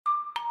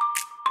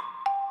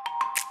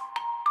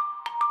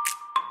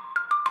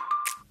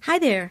Hi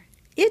there,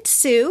 it's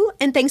Sue,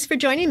 and thanks for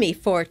joining me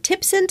for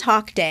Tips and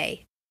Talk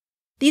Day.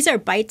 These are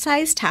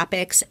bite-sized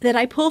topics that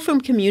I pull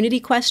from community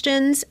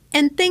questions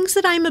and things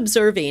that I'm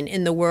observing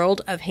in the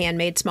world of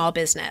handmade small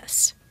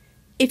business.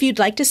 If you'd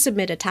like to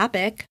submit a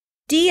topic,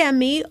 DM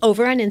me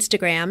over on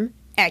Instagram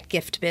at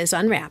Gift Biz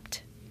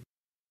Unwrapped.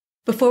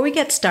 Before we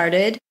get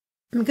started,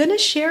 I'm going to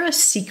share a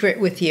secret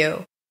with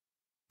you.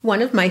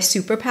 One of my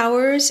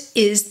superpowers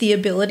is the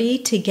ability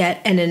to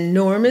get an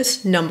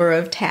enormous number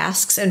of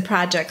tasks and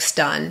projects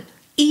done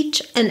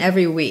each and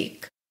every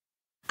week.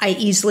 I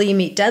easily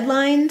meet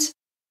deadlines,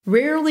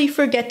 rarely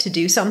forget to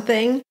do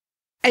something,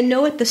 and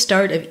know at the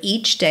start of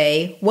each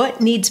day what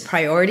needs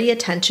priority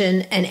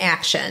attention and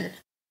action.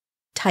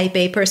 Type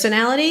A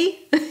personality?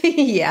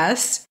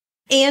 Yes.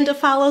 And a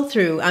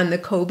follow-through on the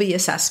Kobe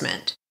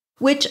assessment,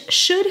 which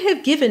should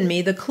have given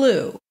me the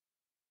clue.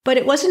 But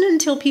it wasn't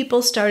until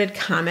people started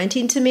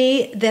commenting to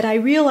me that I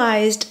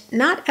realized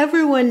not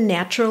everyone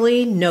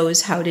naturally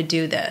knows how to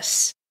do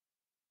this.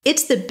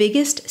 It's the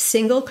biggest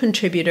single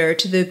contributor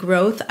to the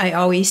growth I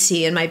always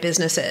see in my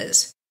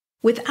businesses,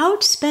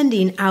 without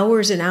spending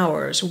hours and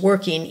hours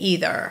working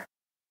either.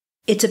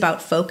 It's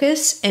about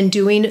focus and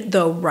doing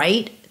the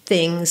right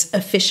things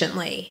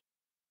efficiently.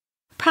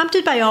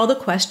 Prompted by all the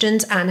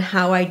questions on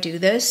how I do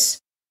this,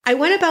 I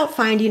went about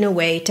finding a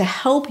way to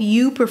help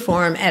you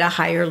perform at a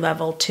higher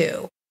level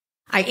too.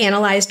 I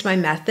analyzed my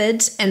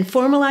methods and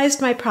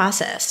formalized my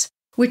process,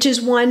 which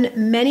is one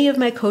many of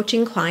my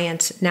coaching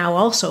clients now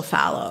also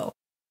follow.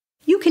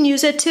 You can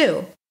use it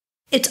too.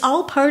 It's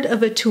all part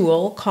of a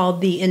tool called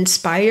the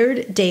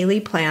Inspired Daily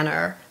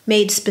Planner,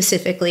 made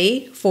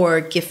specifically for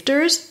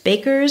gifters,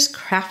 bakers,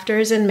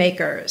 crafters, and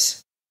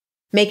makers.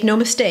 Make no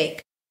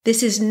mistake,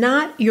 this is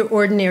not your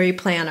ordinary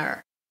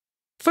planner.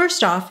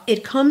 First off,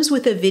 it comes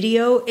with a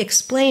video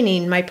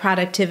explaining my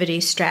productivity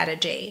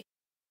strategy.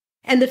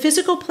 And the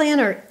physical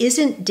planner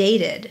isn't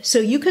dated, so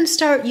you can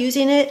start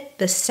using it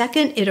the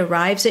second it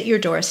arrives at your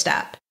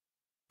doorstep.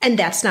 And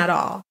that's not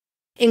all.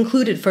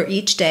 Included for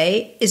each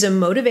day is a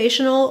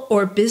motivational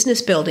or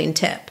business building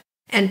tip,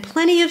 and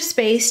plenty of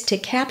space to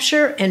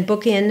capture and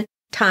book in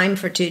time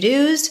for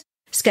to-dos,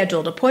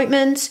 scheduled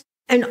appointments,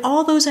 and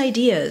all those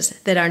ideas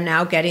that are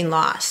now getting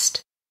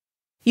lost.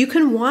 You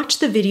can watch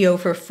the video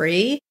for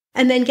free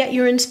and then get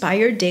your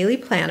Inspired Daily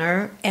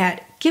Planner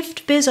at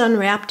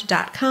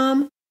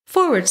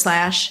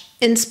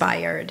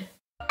giftbizunwrapped.com/inspired.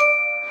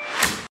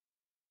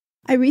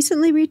 I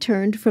recently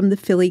returned from the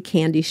Philly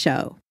Candy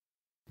Show.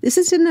 This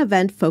is an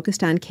event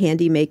focused on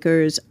candy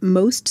makers,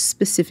 most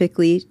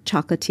specifically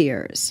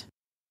chocolatiers.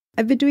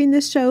 I've been doing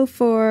this show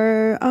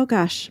for,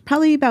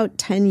 probably about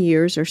 10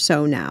 years or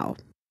so now.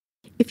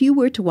 If you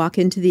were to walk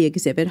into the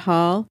exhibit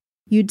hall,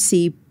 you'd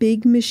see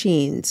big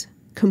machines,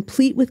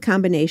 complete with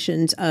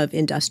combinations of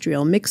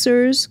industrial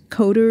mixers,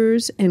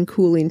 coaters, and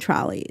cooling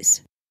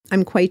trolleys.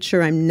 I'm quite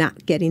sure I'm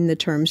not getting the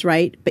terms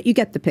right, but you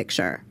get the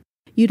picture.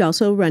 You'd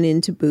also run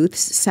into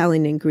booths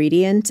selling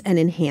ingredients and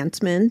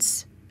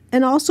enhancements,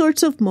 and all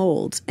sorts of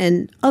molds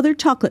and other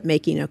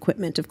chocolate-making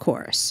equipment, of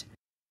course.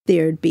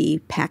 There'd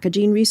be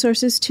packaging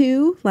resources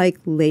too, like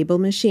label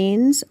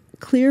machines,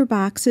 clear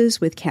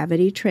boxes with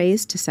cavity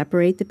trays to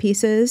separate the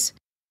pieces.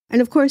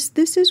 And of course,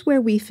 this is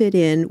where we fit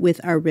in with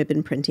our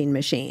ribbon printing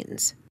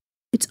machines.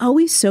 It's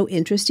always so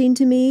interesting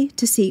to me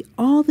to see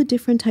all the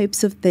different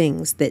types of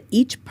things that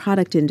each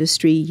product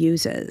industry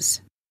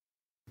uses.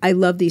 I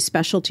love these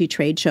specialty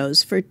trade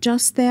shows for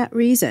just that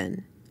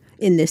reason.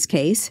 In this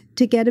case,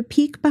 to get a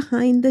peek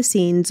behind the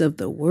scenes of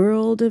the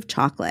world of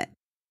chocolate.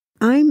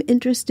 I'm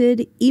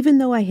interested even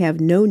though I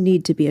have no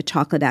need to be a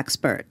chocolate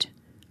expert.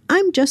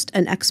 I'm just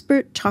an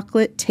expert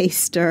chocolate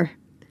taster.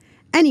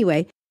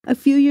 Anyway, a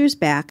few years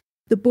back,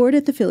 the board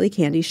at the Philly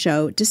Candy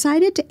Show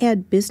decided to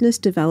add business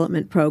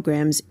development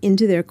programs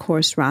into their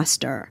course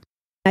roster.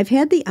 I've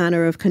had the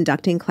honor of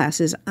conducting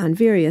classes on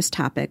various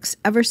topics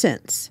ever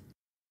since.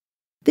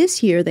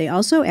 This year, they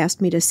also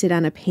asked me to sit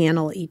on a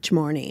panel each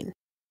morning.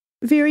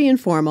 Very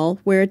informal,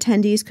 where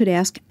attendees could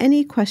ask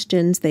any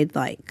questions they'd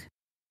like.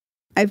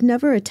 I've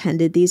never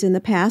attended these in the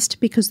past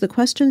because the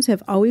questions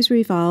have always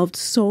revolved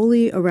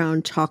solely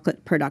around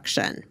chocolate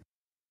production.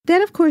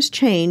 That, of course,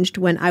 changed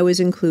when I was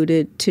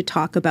included to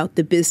talk about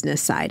the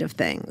business side of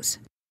things.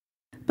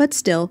 But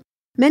still,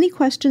 many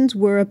questions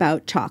were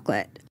about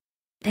chocolate.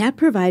 That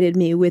provided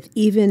me with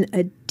even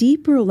a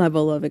deeper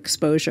level of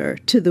exposure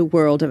to the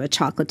world of a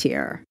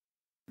chocolatier.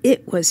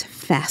 It was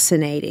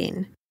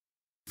fascinating.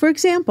 For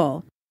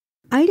example,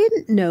 I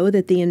didn't know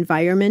that the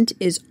environment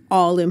is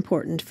all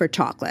important for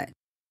chocolate.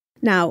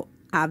 Now,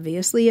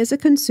 obviously, as a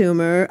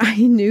consumer, I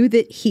knew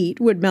that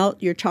heat would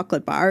melt your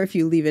chocolate bar if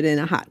you leave it in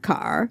a hot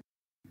car.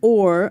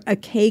 Or a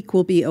cake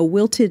will be a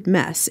wilted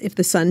mess if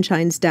the sun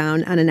shines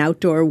down on an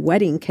outdoor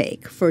wedding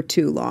cake for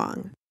too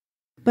long.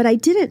 But I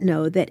didn't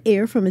know that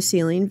air from a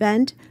ceiling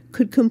vent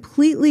could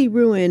completely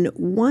ruin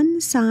one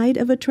side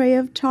of a tray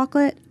of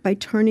chocolate by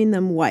turning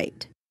them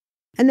white.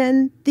 And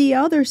then the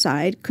other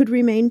side could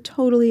remain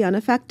totally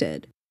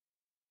unaffected.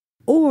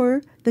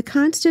 Or the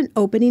constant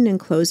opening and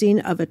closing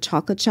of a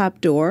chocolate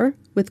shop door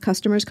with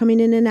customers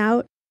coming in and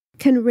out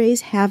can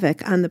raise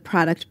havoc on the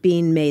product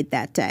being made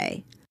that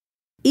day,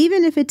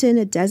 even if it's in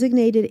a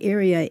designated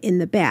area in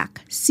the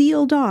back,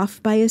 sealed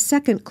off by a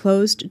second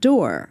closed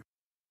door.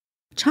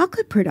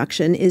 Chocolate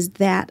production is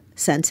that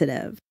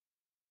sensitive.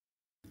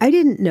 I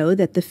didn't know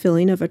that the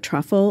filling of a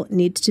truffle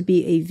needs to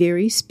be a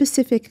very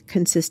specific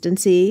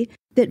consistency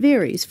that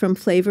varies from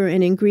flavor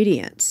and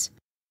ingredients.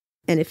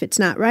 And if it's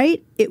not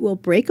right, it will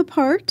break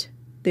apart,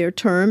 their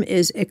term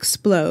is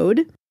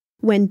explode,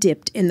 when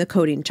dipped in the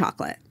coating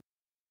chocolate.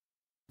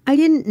 I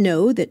didn't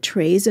know that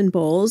trays and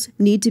bowls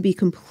need to be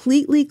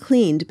completely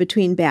cleaned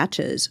between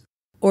batches,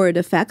 or it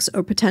affects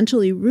or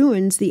potentially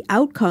ruins the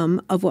outcome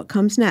of what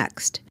comes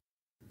next,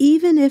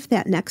 even if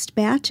that next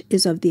batch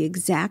is of the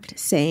exact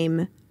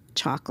same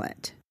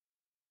chocolate.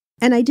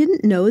 And I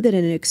didn't know that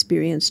an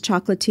experienced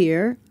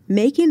chocolatier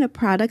making a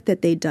product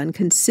that they'd done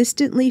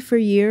consistently for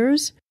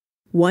years,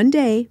 one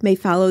day may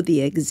follow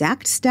the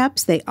exact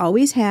steps they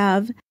always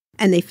have,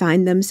 and they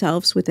find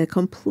themselves with a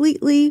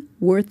completely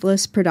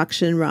worthless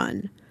production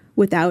run,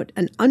 without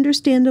an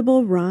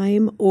understandable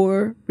rhyme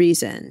or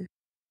reason.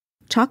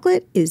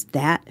 Chocolate is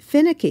that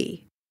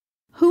finicky.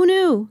 Who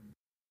knew?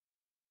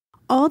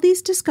 All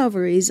these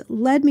discoveries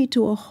led me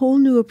to a whole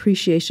new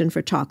appreciation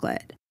for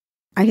chocolate.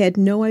 I had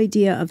no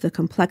idea of the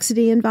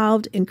complexity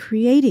involved in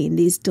creating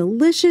these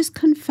delicious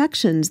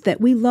confections that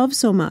we love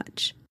so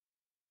much.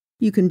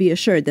 You can be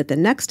assured that the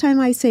next time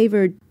I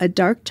savored a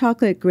dark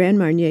chocolate Grand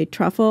Marnier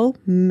truffle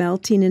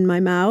melting in my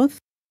mouth,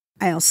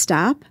 I'll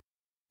stop,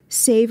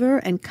 savor,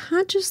 and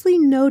consciously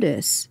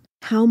notice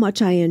how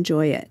much I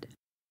enjoy it,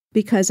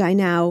 because I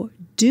now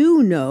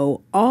do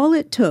know all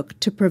it took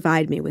to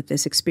provide me with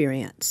this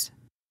experience.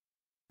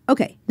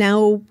 Okay,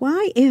 now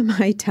why am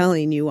I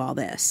telling you all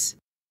this?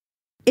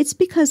 It's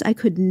because I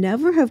could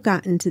never have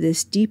gotten to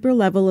this deeper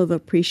level of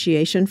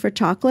appreciation for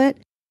chocolate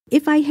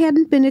if I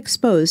hadn't been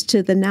exposed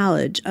to the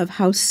knowledge of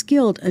how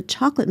skilled a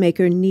chocolate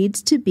maker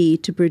needs to be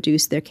to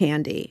produce their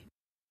candy.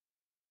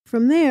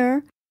 From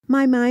there,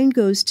 my mind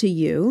goes to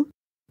you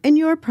and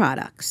your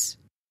products.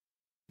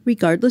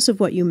 Regardless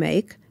of what you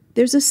make,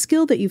 there's a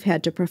skill that you've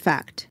had to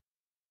perfect.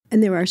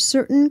 And there are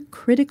certain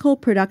critical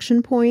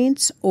production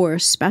points or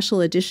special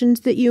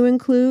additions that you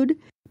include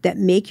that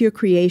make your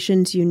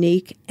creations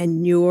unique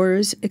and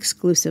yours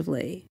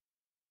exclusively.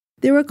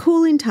 There are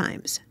cooling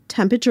times,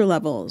 temperature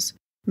levels,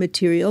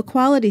 material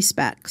quality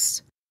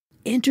specs,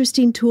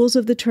 interesting tools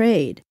of the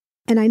trade,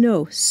 and I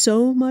know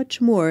so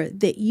much more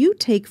that you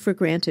take for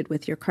granted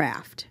with your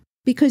craft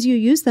because you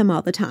use them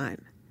all the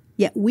time,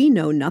 yet we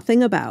know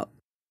nothing about.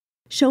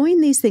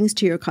 Showing these things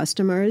to your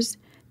customers,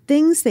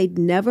 things they'd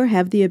never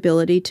have the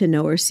ability to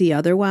know or see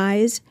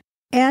otherwise,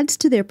 adds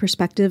to their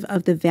perspective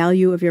of the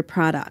value of your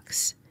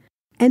products.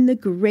 And the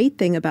great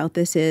thing about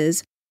this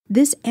is,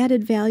 this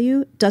added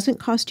value doesn't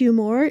cost you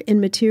more in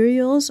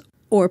materials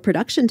or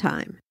production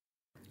time.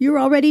 You're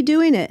already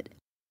doing it.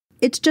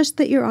 It's just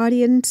that your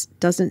audience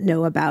doesn't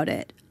know about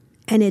it,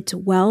 and it's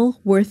well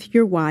worth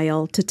your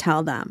while to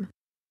tell them.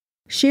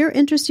 Share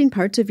interesting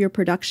parts of your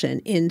production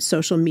in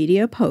social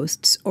media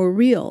posts or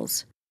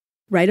reels.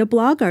 Write a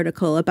blog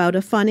article about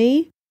a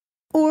funny,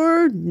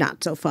 or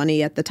not so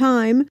funny at the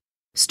time,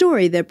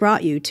 story that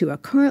brought you to a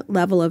current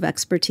level of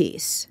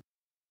expertise.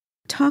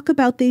 Talk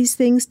about these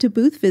things to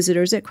booth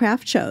visitors at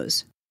craft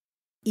shows.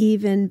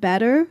 Even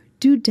better,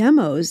 do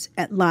demos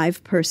at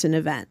live person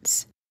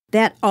events.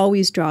 That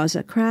always draws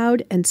a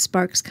crowd and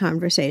sparks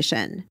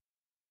conversation.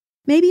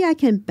 Maybe I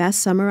can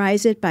best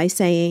summarize it by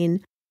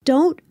saying,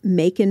 don't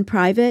make in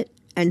private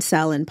and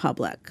sell in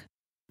public.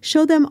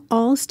 Show them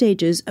all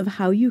stages of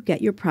how you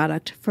get your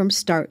product from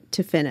start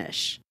to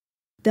finish.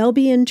 They'll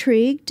be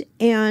intrigued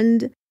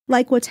and,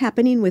 like what's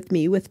happening with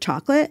me with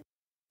chocolate,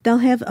 they'll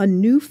have a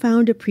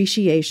newfound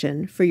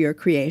appreciation for your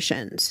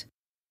creations,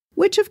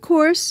 which of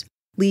course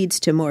leads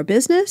to more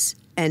business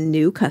and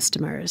new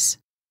customers.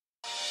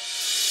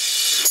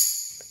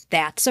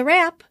 That's a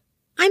wrap.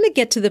 I'm a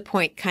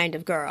get-to-the-point kind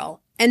of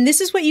girl, and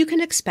this is what you can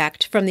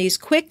expect from these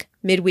quick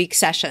midweek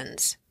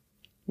sessions.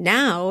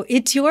 Now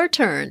it's your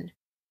turn.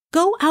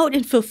 Go out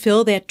and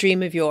fulfill that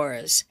dream of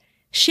yours.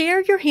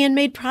 Share your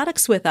handmade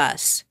products with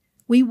us.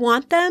 We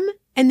want them,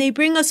 and they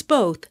bring us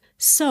both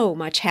so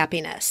much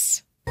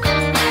happiness.